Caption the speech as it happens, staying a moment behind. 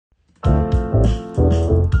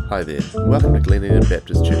Hi there, and welcome to Glen Eden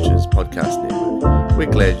Baptist Church's podcast network.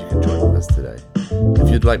 We're glad you can join with us today. If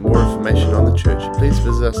you'd like more information on the church, please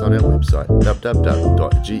visit us on our website,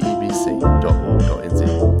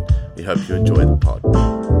 www.gebc.org.nz. We hope you enjoy the pod.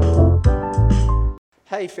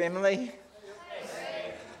 Hey family,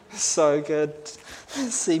 so good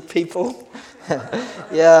to see people.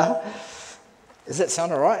 Yeah, does that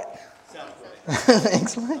sound alright? Sounds great.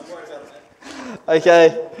 Excellent.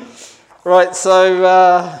 Okay, right, so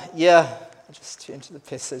I'll just turn to the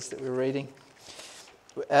passage that we're reading.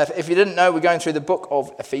 If you didn't know, we're going through the book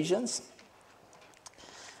of Ephesians.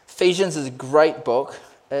 Ephesians is a great book.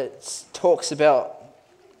 It talks about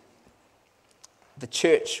the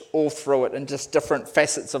church all through it and just different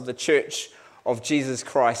facets of the church of Jesus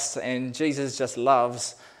Christ. And Jesus just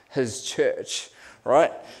loves his church,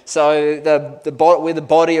 right? So we're the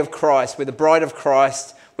body of Christ. We're the bride of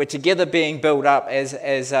Christ. We're together being built up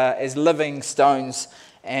as living stones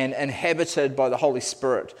and inhabited by the Holy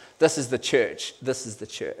Spirit. This is the church. This is the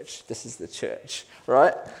church. This is the church,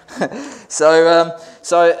 right? So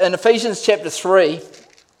in Ephesians chapter 3,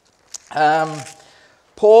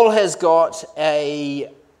 Paul has got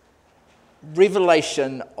a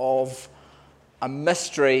revelation of a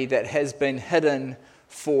mystery that has been hidden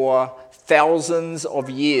for thousands of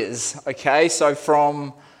years. Okay, so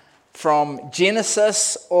from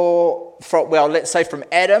Genesis, let's say from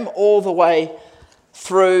Adam all the way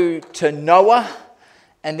through to Noah,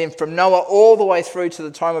 and then from Noah all the way through to the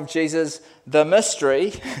time of Jesus, the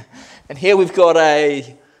mystery. And here we've got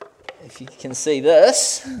if you can see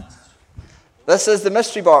this is the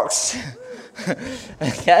mystery box.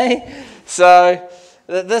 Okay, so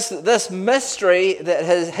this mystery that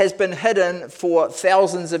has been hidden for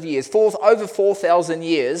thousands of years, over 4,000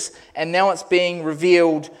 years, and now it's being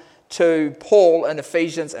revealed to Paul in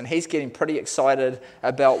Ephesians, and he's getting pretty excited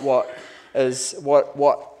about what is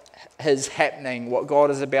happening, what God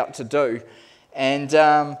is about to do. And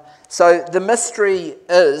so the mystery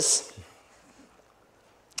is,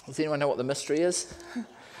 does anyone know what the mystery is?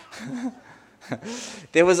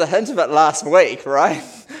 There was a hint of it last week, right?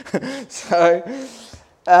 So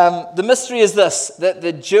the mystery is this, that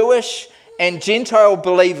the Jewish and Gentile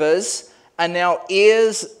believers are now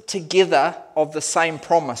heirs together of the same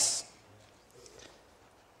promise.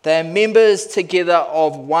 They're members together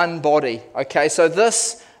of one body. Okay, so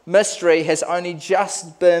this mystery has only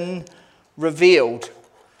just been revealed.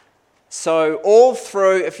 So all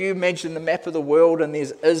through, if you imagine the map of the world, and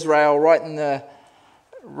there's Israel right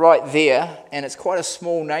there, and it's quite a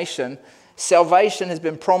small nation, salvation has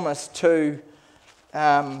been promised to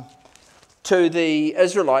the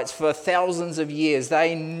Israelites for thousands of years.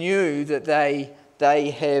 They knew that they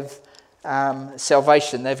have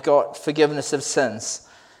salvation. They've got forgiveness of sins.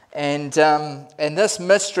 And this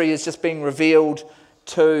mystery is just being revealed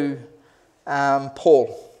to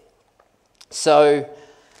Paul. So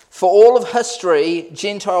for all of history,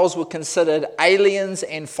 Gentiles were considered aliens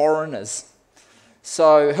and foreigners.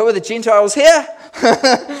 So who are the Gentiles here?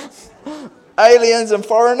 Aliens and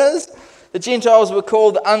foreigners. The Gentiles were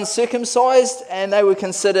called uncircumcised, and they were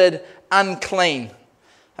considered unclean.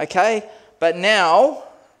 Okay, but now,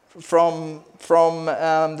 from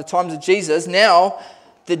the times of Jesus, now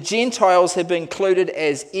the Gentiles have been included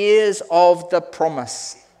as heirs of the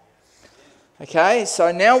promise. Okay,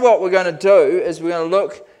 so now what we're going to do is we're going to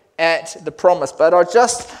look at the promise. But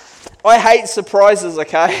I hate surprises,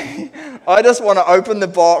 okay? I just want to open the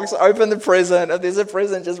box, open the present. If there's a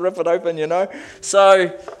present, just rip it open, you know?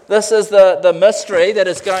 So this is the mystery that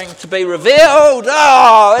is going to be revealed.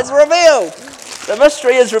 Oh, it's revealed. The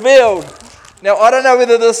mystery is revealed. Now, I don't know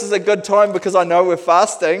whether this is a good time because I know we're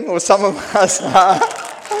fasting, or some of us are.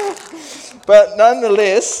 But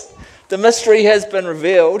nonetheless, the mystery has been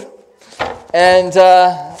revealed. And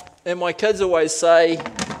my kids always say,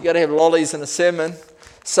 you got to have lollies in a sermon.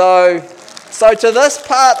 So to this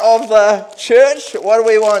part of the church, what do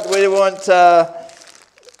we want? We want,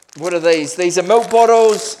 what are these? These are milk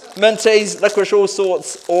bottles, minties, licorice, all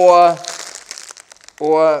sorts, or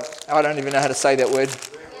I don't even know how to say that word.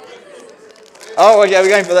 Oh, okay, we're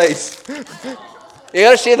going for these. You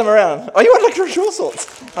got to share them around. Oh, you want licorice, all sorts?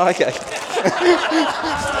 Oh, okay.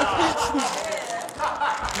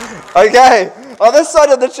 Okay, on this side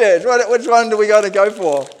of the church, which one do we got to go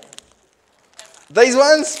for? These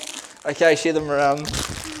ones? Okay, share them around.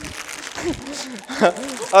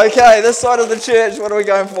 Okay, this side of the church, what are we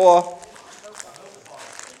going for?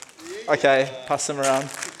 Okay, pass them around.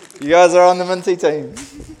 You guys are on the minty team.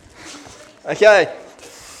 Okay.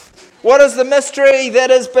 What is the mystery that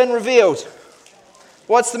has been revealed?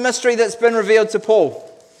 What's the mystery that's been revealed to Paul?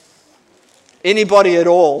 Anybody at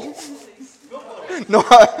all? No.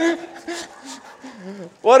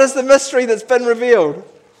 What is the mystery that's been revealed?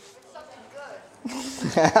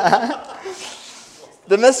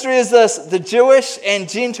 The mystery is this: the Jewish and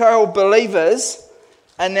Gentile believers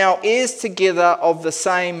are now heirs together of the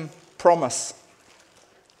same promise.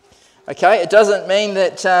 Okay, it doesn't mean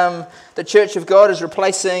that the Church of God is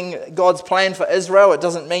replacing God's plan for Israel. It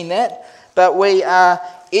doesn't mean that. But we are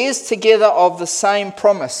heirs together of the same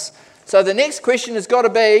promise. So the next question has got to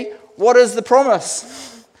be, what is the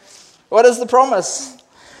promise? What is the promise?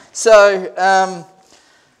 So,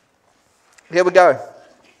 here we go.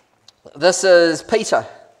 This is Peter.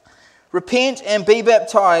 Repent and be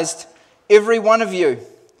baptized, every one of you,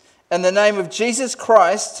 in the name of Jesus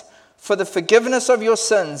Christ, for the forgiveness of your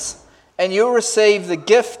sins, and you'll receive the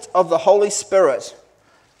gift of the Holy Spirit.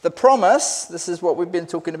 The promise, this is what we've been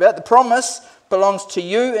talking about, the promise belongs to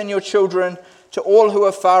you and your children, to all who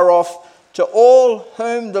are far off, to all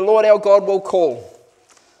whom the Lord our God will call.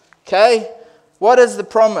 Okay? What is the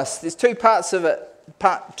promise? There's two parts of it,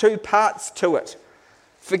 two parts to it.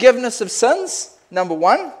 Forgiveness of sins, number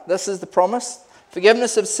one. This is the promise.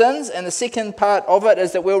 Forgiveness of sins. And the second part of it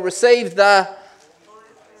is that we'll receive the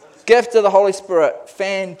gift of the Holy Spirit.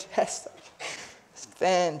 Fantastic.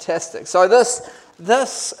 Fantastic. So this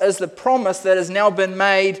is the promise that has now been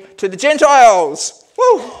made to the Gentiles.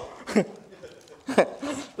 Woo!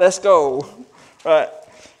 Let's go. Right.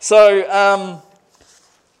 So, I'm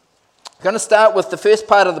going to start with the first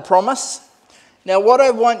part of the promise. Now, what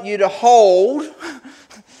I want you to hold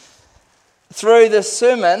through this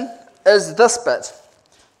sermon is this bit.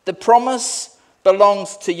 The promise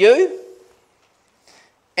belongs to you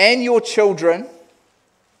and your children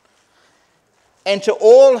and to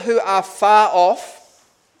all who are far off,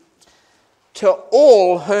 to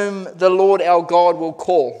all whom the Lord our God will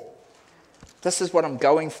call. This is what I'm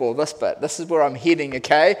going for, this bit. This is where I'm heading,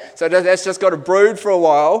 okay? So that's just got to brood for a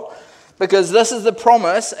while, because this is the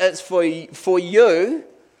promise. It's for you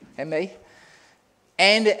and me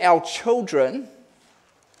and our children,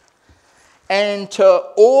 and to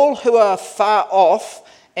all who are far off,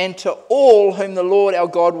 and to all whom the Lord our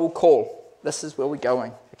God will call. This is where we're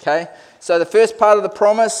going, okay? So the first part of the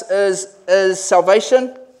promise is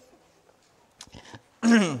salvation.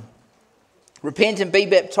 Repent and be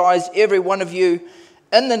baptized, every one of you,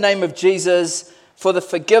 in the name of Jesus, for the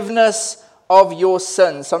forgiveness of your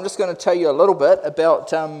sins. So I'm just going to tell you a little bit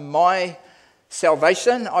about my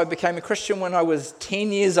salvation. I became a Christian when I was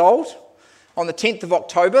 10 years old. On the 10th of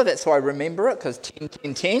October, that's why I remember it, because 10,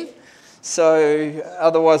 10, 10. So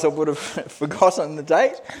otherwise I would have forgotten the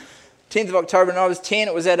date. 10th of October when I was 10,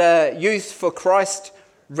 it was at a Youth for Christ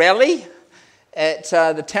rally at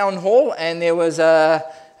the town hall, and there was a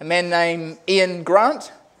man named Ian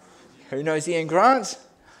Grant. Who knows Ian Grant?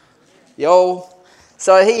 Yo.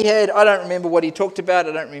 So he had, I don't remember what he talked about.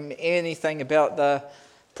 I don't remember anything about the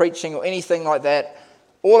preaching or anything like that.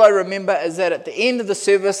 All I remember is that at the end of the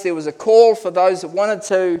service, there was a call for those that wanted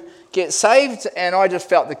to get saved, and I just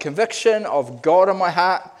felt the conviction of God in my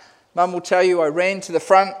heart. Mum will tell you I ran to the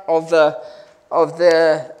front of the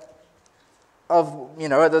altar,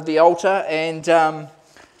 and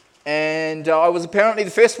I was apparently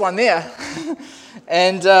the first one there.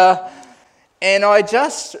 and I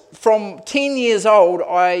just, from 10 years old,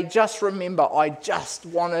 I just remember I just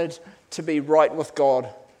wanted to be right with God.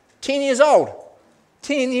 10 years old.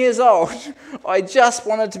 10 years old. I just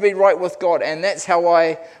wanted to be right with God, and that's how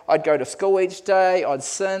I'd go to school each day. I'd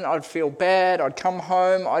sin. I'd feel bad. I'd come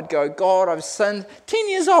home. I'd go, God, I've sinned. 10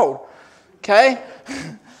 years old. Okay?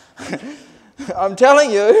 I'm telling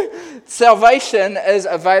you, salvation is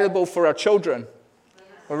available for our children.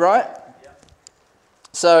 All right?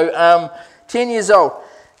 So, 10 years old.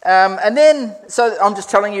 And then, so I'm just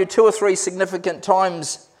telling you 2 or 3 significant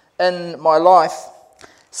times in my life.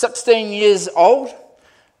 16 years old.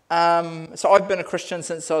 So I've been a Christian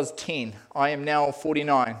since I was 10. I am now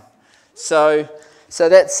 49. So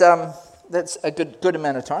that's a good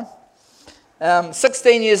amount of time.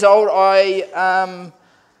 16 years old,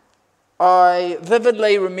 I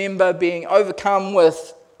vividly remember being overcome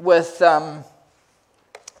with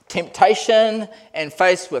temptation and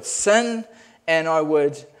faced with sin, and I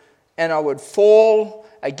would fall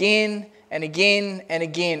again and again and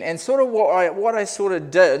again. And sort of what I sort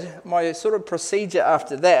of did, my sort of procedure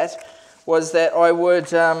after that, was that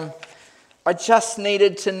I just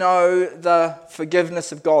needed to know the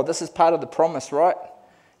forgiveness of God. This is part of the promise, right?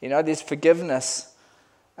 You know, there's forgiveness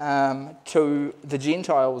to the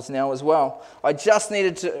Gentiles now as well. I just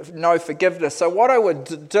needed to know forgiveness. So what I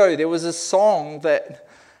would do, there was a song that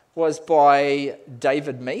was by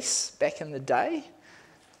David Meese back in the day.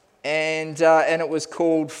 and it was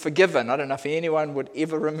called Forgiven. I don't know if anyone would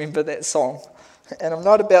ever remember that song. And I'm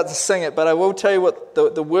not about to sing it, but I will tell you what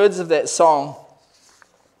the words of that song.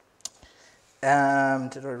 Did I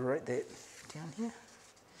write that down here?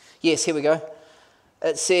 Yes, here we go.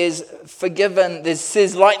 It says, forgiven. It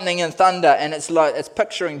says lightning and thunder, and it's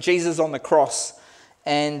picturing Jesus on the cross.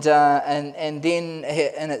 And then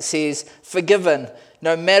it says, forgiven,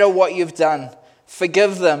 no matter what you've done.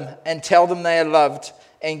 Forgive them and tell them they are loved,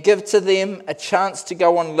 and give to them a chance to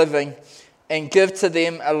go on living, and give to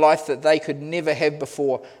them a life that they could never have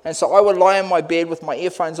before. And so I would lie in my bed with my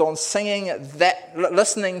earphones on, singing that,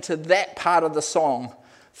 listening to that part of the song,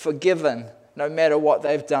 forgiven, no matter what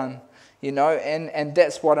they've done, and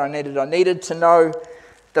that's what I needed. I needed to know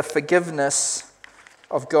the forgiveness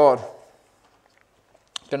of God.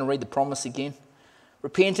 I'm going to read the promise again.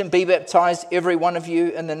 Repent and be baptized, every one of you,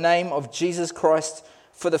 in the name of Jesus Christ,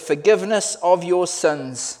 for the forgiveness of your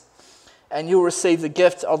sins, and you'll receive the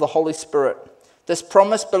gift of the Holy Spirit. This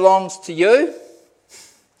promise belongs to you,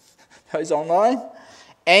 those online,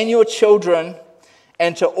 and your children,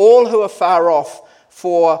 and to all who are far off,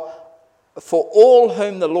 for all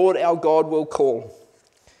whom the Lord our God will call.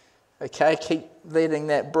 Okay, keep letting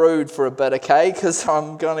that brood for a bit, okay, because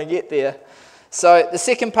I'm going to get there. So the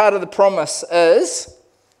second part of the promise is,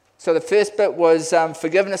 so the first bit was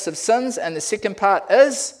forgiveness of sins, and the second part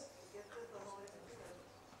is,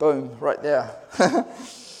 boom, right there.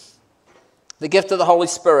 The gift of the Holy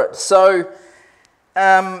Spirit. So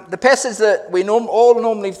the passage that we all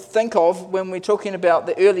normally think of when we're talking about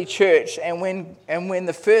the early church and when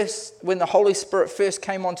the Holy Spirit first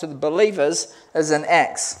came onto the believers is in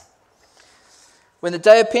Acts. When the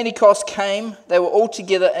day of Pentecost came, they were all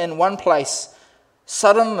together in one place.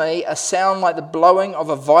 Suddenly, a sound like the blowing of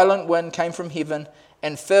a violent wind came from heaven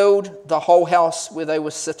and filled the whole house where they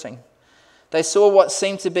were sitting. They saw what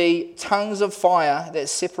seemed to be tongues of fire that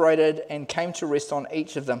separated and came to rest on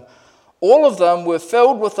each of them. All of them were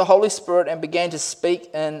filled with the Holy Spirit and began to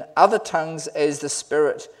speak in other tongues as the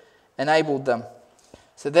Spirit enabled them.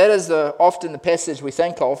 So that is often the passage we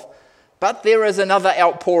think of. But there is another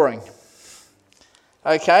outpouring.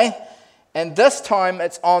 Okay? And this time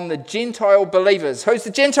it's on the Gentile believers. Who's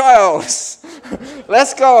the Gentiles?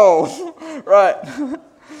 Let's go. Right.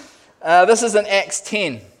 This is in Acts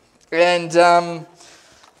 10. And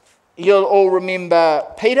you'll all remember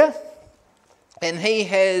Peter. And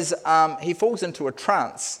he falls into a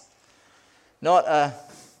trance. Not a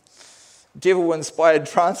devil-inspired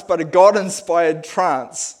trance, but a God-inspired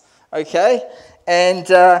trance. Okay?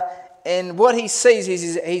 And what he sees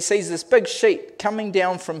is he sees this big sheet coming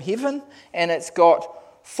down from heaven, and it's got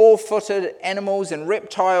four-footed animals and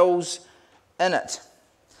reptiles in it.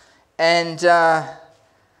 And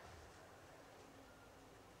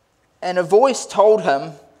a voice told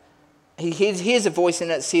him, he hears a voice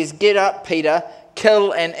and it says, "Get up, Peter,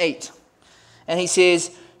 kill and eat." And he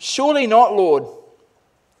says, "Surely not, Lord.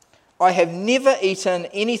 I have never eaten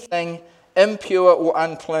anything impure or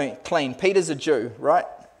unclean." Peter's a Jew, right?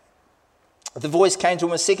 The voice came to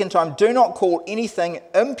him a second time, "Do not call anything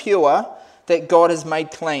impure that God has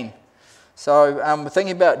made clean." So we're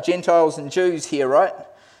thinking about Gentiles and Jews here, right?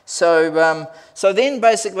 So then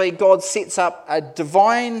basically God sets up a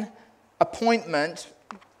divine appointment,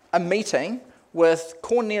 a meeting with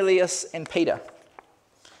Cornelius and Peter.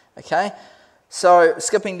 Okay? So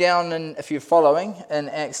skipping down, if you're following, in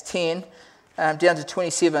Acts 10, down to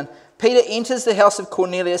 27, Peter enters the house of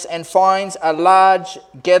Cornelius and finds a large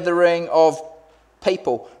gathering of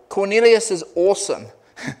people. Cornelius is awesome.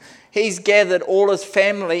 He's gathered all his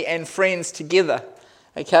family and friends together.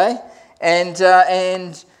 Okay?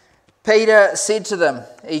 And Peter said to them,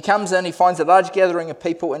 he comes in, he finds a large gathering of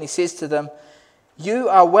people, and he says to them, "You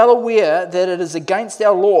are well aware that it is against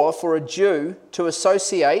our law for a Jew to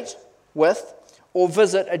associate with or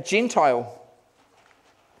visit a Gentile.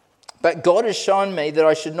 But God has shown me that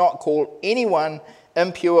I should not call anyone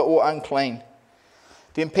impure or unclean."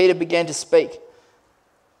 Then Peter began to speak.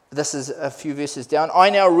 This is a few verses down. "I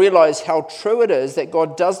now realize how true it is that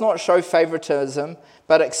God does not show favoritism,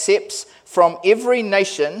 but accepts from every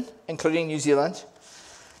nation, including New Zealand,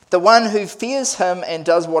 the one who fears him and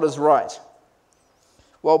does what is right."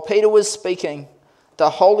 While Peter was speaking, the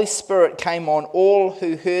Holy Spirit came on all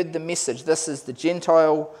who heard the message. This is the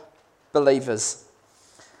Gentile believers.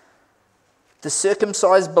 The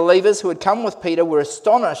circumcised believers who had come with Peter were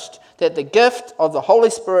astonished that the gift of the Holy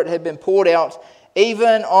Spirit had been poured out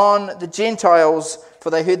even on the Gentiles, for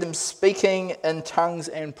they heard them speaking in tongues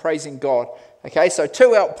and praising God. Okay, so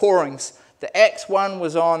two outpourings. The Acts one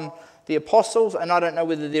was on the apostles, and I don't know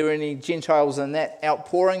whether there were any Gentiles in that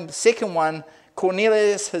outpouring. The second one,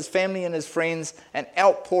 Cornelius, his family and his friends, an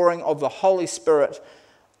outpouring of the Holy Spirit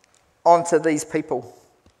onto these people.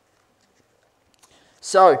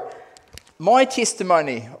 So, my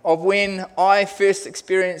testimony of when I first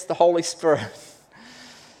experienced the Holy Spirit.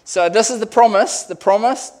 So this is the promise,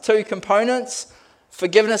 2 components,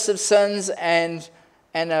 forgiveness of sins and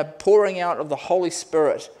a pouring out of the Holy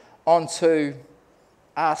Spirit onto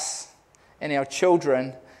us and our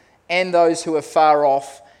children and those who are far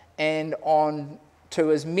off, and on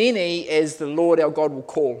to as many as the Lord our God will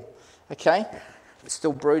call. Okay? It's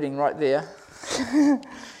still brooding right there.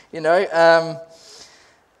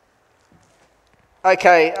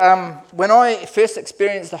 When I first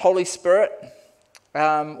experienced the Holy Spirit,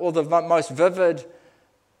 or the most vivid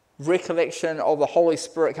recollection of the Holy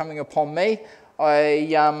Spirit coming upon me,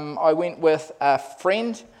 I went with a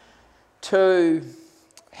friend to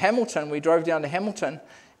Hamilton. We drove down to Hamilton,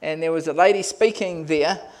 and there was a lady speaking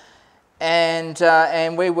there, and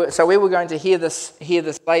we were going to hear this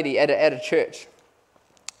lady at a church.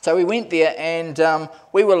 So we went there, and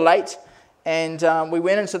we were late, and we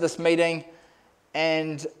went into this meeting,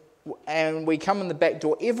 and we come in the back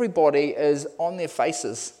door. Everybody is on their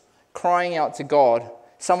faces, crying out to God.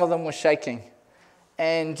 Some of them were shaking,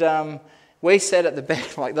 and we sat at the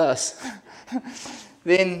back like this.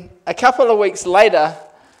 Then a couple of weeks later,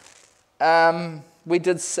 we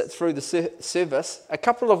did sit through the service. A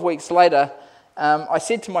couple of weeks later, I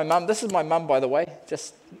said to my mum, this is my mum, by the way,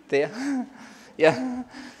 just there. Yeah.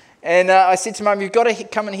 And I said to Mum, you've got to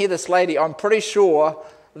come and hear this lady. I'm pretty sure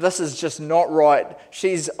this is just not right.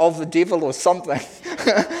 She's of the devil or something.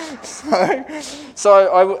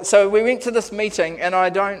 So we went to this meeting, and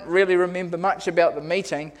I don't really remember much about the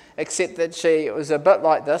meeting, except that it was a bit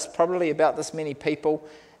like this, probably about this many people.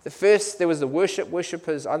 There was the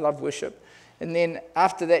worshipers. I love worship. And then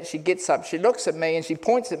after that, she gets up, she looks at me, and she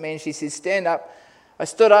points at me, and she says, stand up. I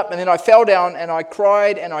stood up, and then I fell down, and I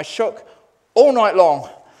cried, and I shook all night long.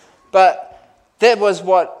 But that was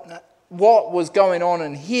what was going on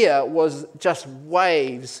in here was just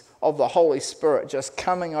waves of the Holy Spirit just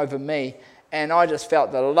coming over me. And I just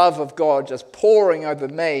felt the love of God just pouring over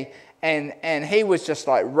me. And He was just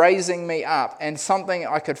like raising me up. And something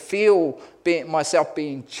I could feel myself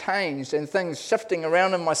being changed and things shifting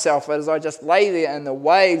around in myself as I just lay there in the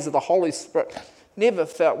waves of the Holy Spirit. Never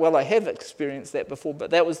felt, well, I have experienced that before,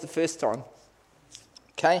 but that was the first time.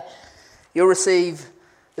 Okay? You'll receive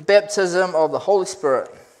the baptism of the Holy Spirit.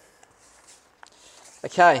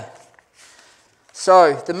 Okay.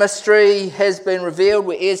 So, the mystery has been revealed.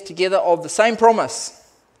 We're heirs together of the same promise.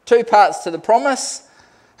 2 parts to the promise.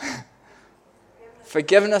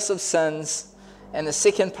 Forgiveness of sins. And the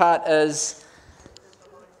second part is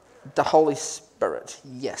the Holy Spirit.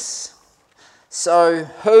 Yes. So,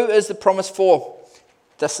 who is the promise for?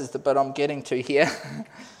 This is the bit I'm getting to here.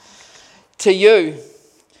 To you,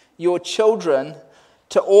 your children,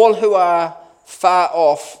 to all who are far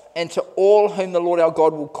off, and to all whom the Lord our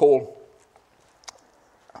God will call.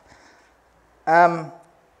 I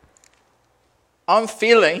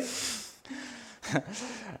feel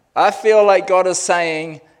like God is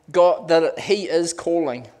saying that He is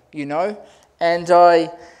calling, and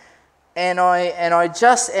I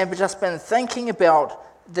just have been thinking about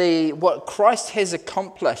what Christ has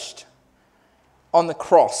accomplished on the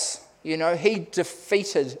cross. He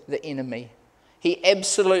defeated the enemy. He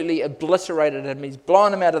absolutely obliterated him. He's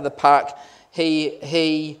blown him out of the park.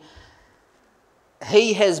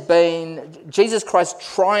 Jesus Christ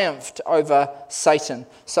triumphed over Satan.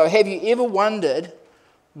 So have you ever wondered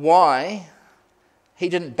why He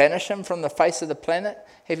didn't banish him from the face of the planet?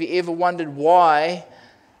 Have you ever wondered why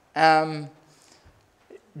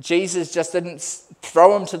Jesus just didn't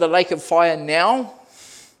throw him to the lake of fire now?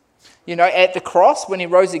 At the cross when He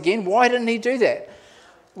rose again. Why didn't He do that?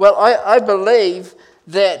 Well, I believe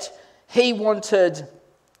that He wanted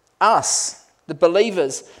us, the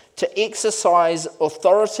believers, to exercise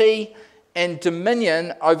authority and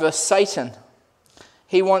dominion over Satan.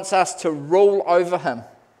 He wants us to rule over him.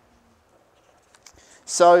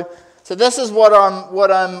 So this is what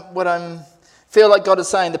I'm feel like God is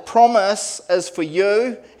saying. The promise is for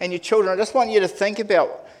you and your children. I just want you to think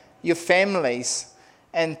about your families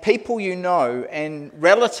and people and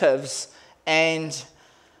relatives. And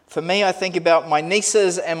for me, I think about my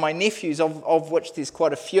nieces and my nephews, of which there's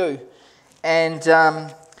quite a few, and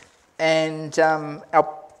our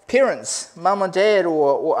parents, mum and dad,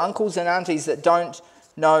 or uncles and aunties that don't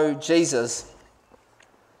know Jesus.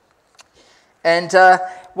 And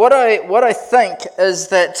what I think is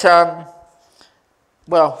that,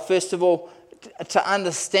 first of all, to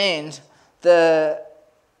understand the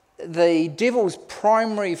devil's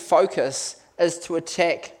primary focus is to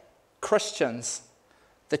attack Christians,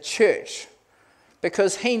 the church,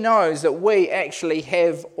 because he knows that we actually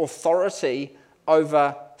have authority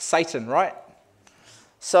over Satan, right?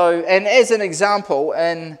 So, and as an example,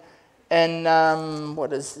 where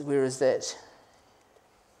is that?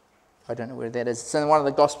 I don't know where that is. It's in one of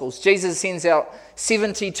the Gospels. Jesus sends out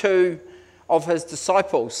 72 of his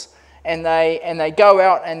disciples, and they go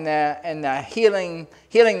out and they're healing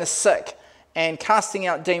the sick and casting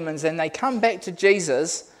out demons, and they come back to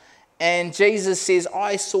Jesus, and Jesus says,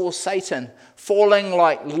 "I saw Satan falling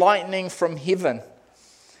like lightning from heaven."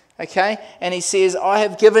 Okay? And he says, "I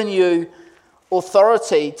have given you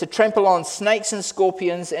authority to trample on snakes and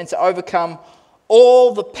scorpions and to overcome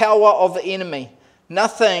all the power of the enemy.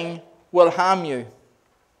 Nothing will harm you."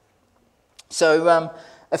 So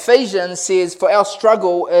Ephesians says, "For our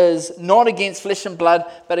struggle is not against flesh and blood,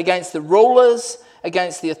 but against the rulers,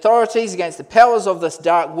 against the authorities, against the powers of this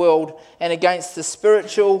dark world, and against the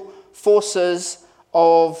spiritual forces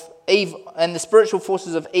of evil, and the spiritual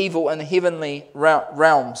forces of evil in the heavenly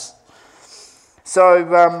realms." So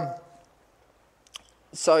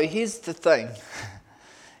here's the thing,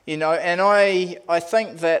 and I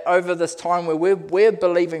think that over this time where we're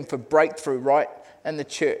believing for breakthrough, right, in the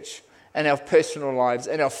church, in our personal lives,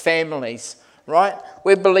 in our families, right,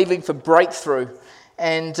 we're believing for breakthrough,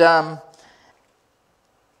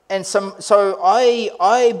 so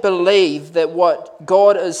I believe that what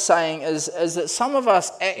God is saying is that some of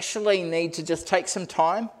us actually need to just take some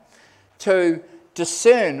time to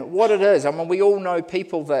discern what it is. I mean, we all know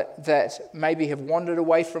people that maybe have wandered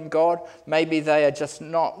away from God. Maybe they are just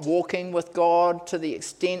not walking with God to the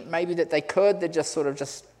extent maybe that they could. They're just sort of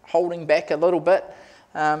just holding back a little bit.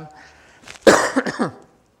 Or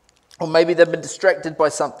maybe they've been distracted by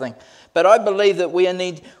something. But I believe that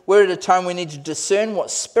we're at a time we need to discern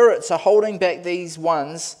what spirits are holding back these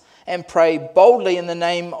ones and pray boldly in the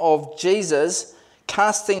name of Jesus,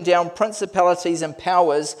 casting down principalities and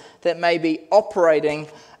powers that may be operating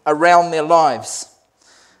around their lives.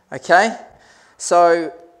 Okay?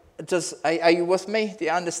 So, are you with me? Do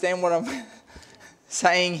you understand what I'm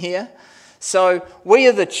saying here? So, we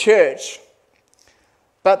are the church,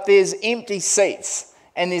 but there's empty seats.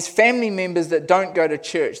 And there's family members that don't go to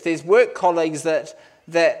church. There's work colleagues that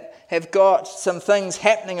have got some things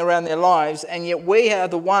happening around their lives, and yet we are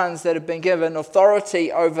the ones that have been given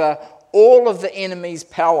authority over all of the enemy's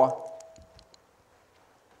power.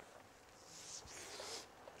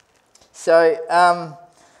 So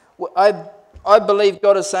I believe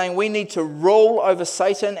God is saying we need to rule over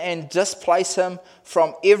Satan and displace him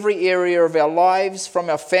from every area of our lives, from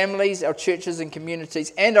our families, our churches and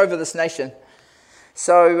communities, and over this nation.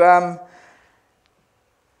 So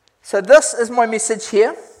this is my message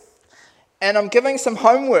here, and I'm giving some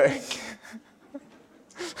homework.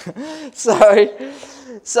 So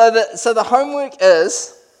the homework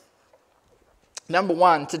is, number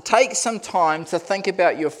one, to take some time to think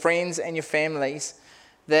about your friends and your families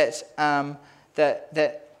that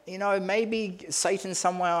maybe Satan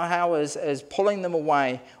somehow is pulling them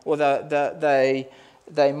away, or they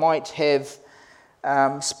might have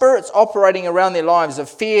spirits operating around their lives of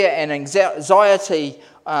fear and anxiety,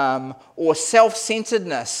 or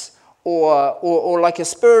self-centeredness, or like a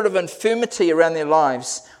spirit of infirmity around their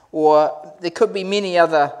lives, or there could be many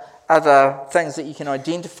other things that you can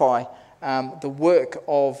identify. The work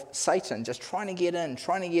of Satan, just trying to get in.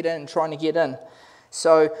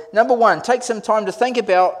 So, number one, take some time to think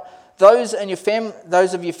about those of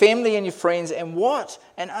your family and your friends,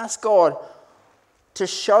 and ask God to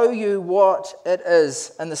show you what it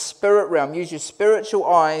is in the spirit realm. Use your spiritual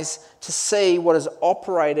eyes to see what is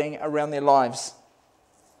operating around their lives.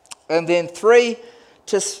 And then 3,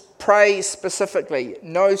 to pray specifically.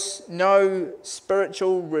 No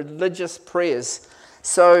spiritual religious prayers.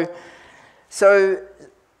 So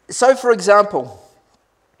for example,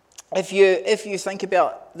 if you think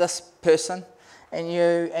about this person and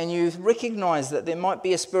you recognize that there might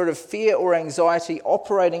be a spirit of fear or anxiety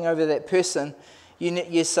operating over that person,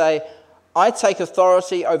 you say, "I take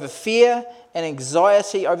authority over fear and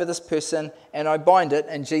anxiety over this person, and I bind it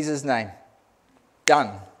in Jesus' name."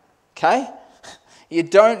 Done. Okay? You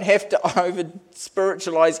don't have to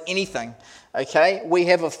over-spiritualize anything. Okay? We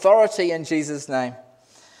have authority in Jesus' name.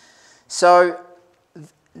 So,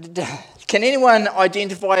 can anyone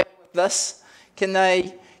identify with this? Can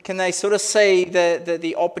they sort of see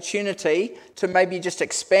the opportunity to maybe just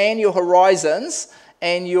expand your horizons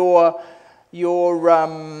and your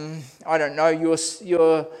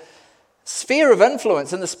sphere of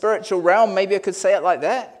influence in the spiritual realm? Maybe I could say it like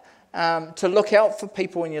that. to look out for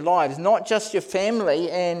people in your lives, not just your family,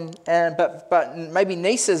 but maybe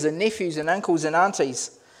nieces and nephews and uncles and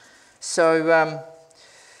aunties. So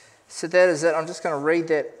that is it. I'm just going to read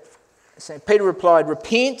that. St. Peter replied,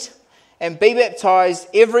 "Repent and be baptized,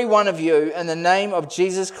 every one of you, in the name of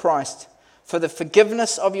Jesus Christ, for the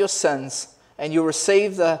forgiveness of your sins, and you'll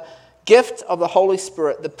receive the gift of the Holy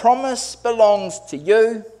Spirit. The promise belongs to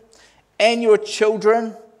you and your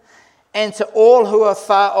children, and to all who are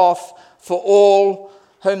far off, for all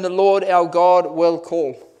whom the Lord our God will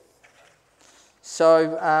call."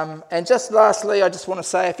 So, and just lastly, I just want to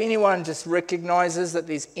say, if anyone just recognizes that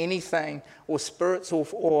there's anything or spirits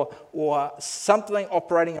or something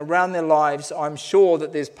operating around their lives, I'm sure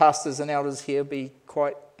that there's pastors and elders here be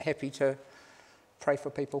quite happy to pray for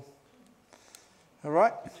people. All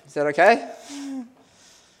right? Is that okay?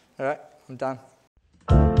 All right, I'm done.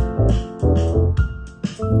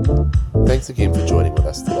 Thanks again for joining with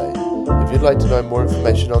us today. If you'd like to know more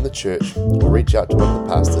information on the church or reach out to one of the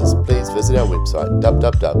pastors, please visit our website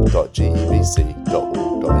www.gebc.org.nz.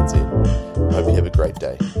 I hope you have a great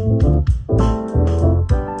day.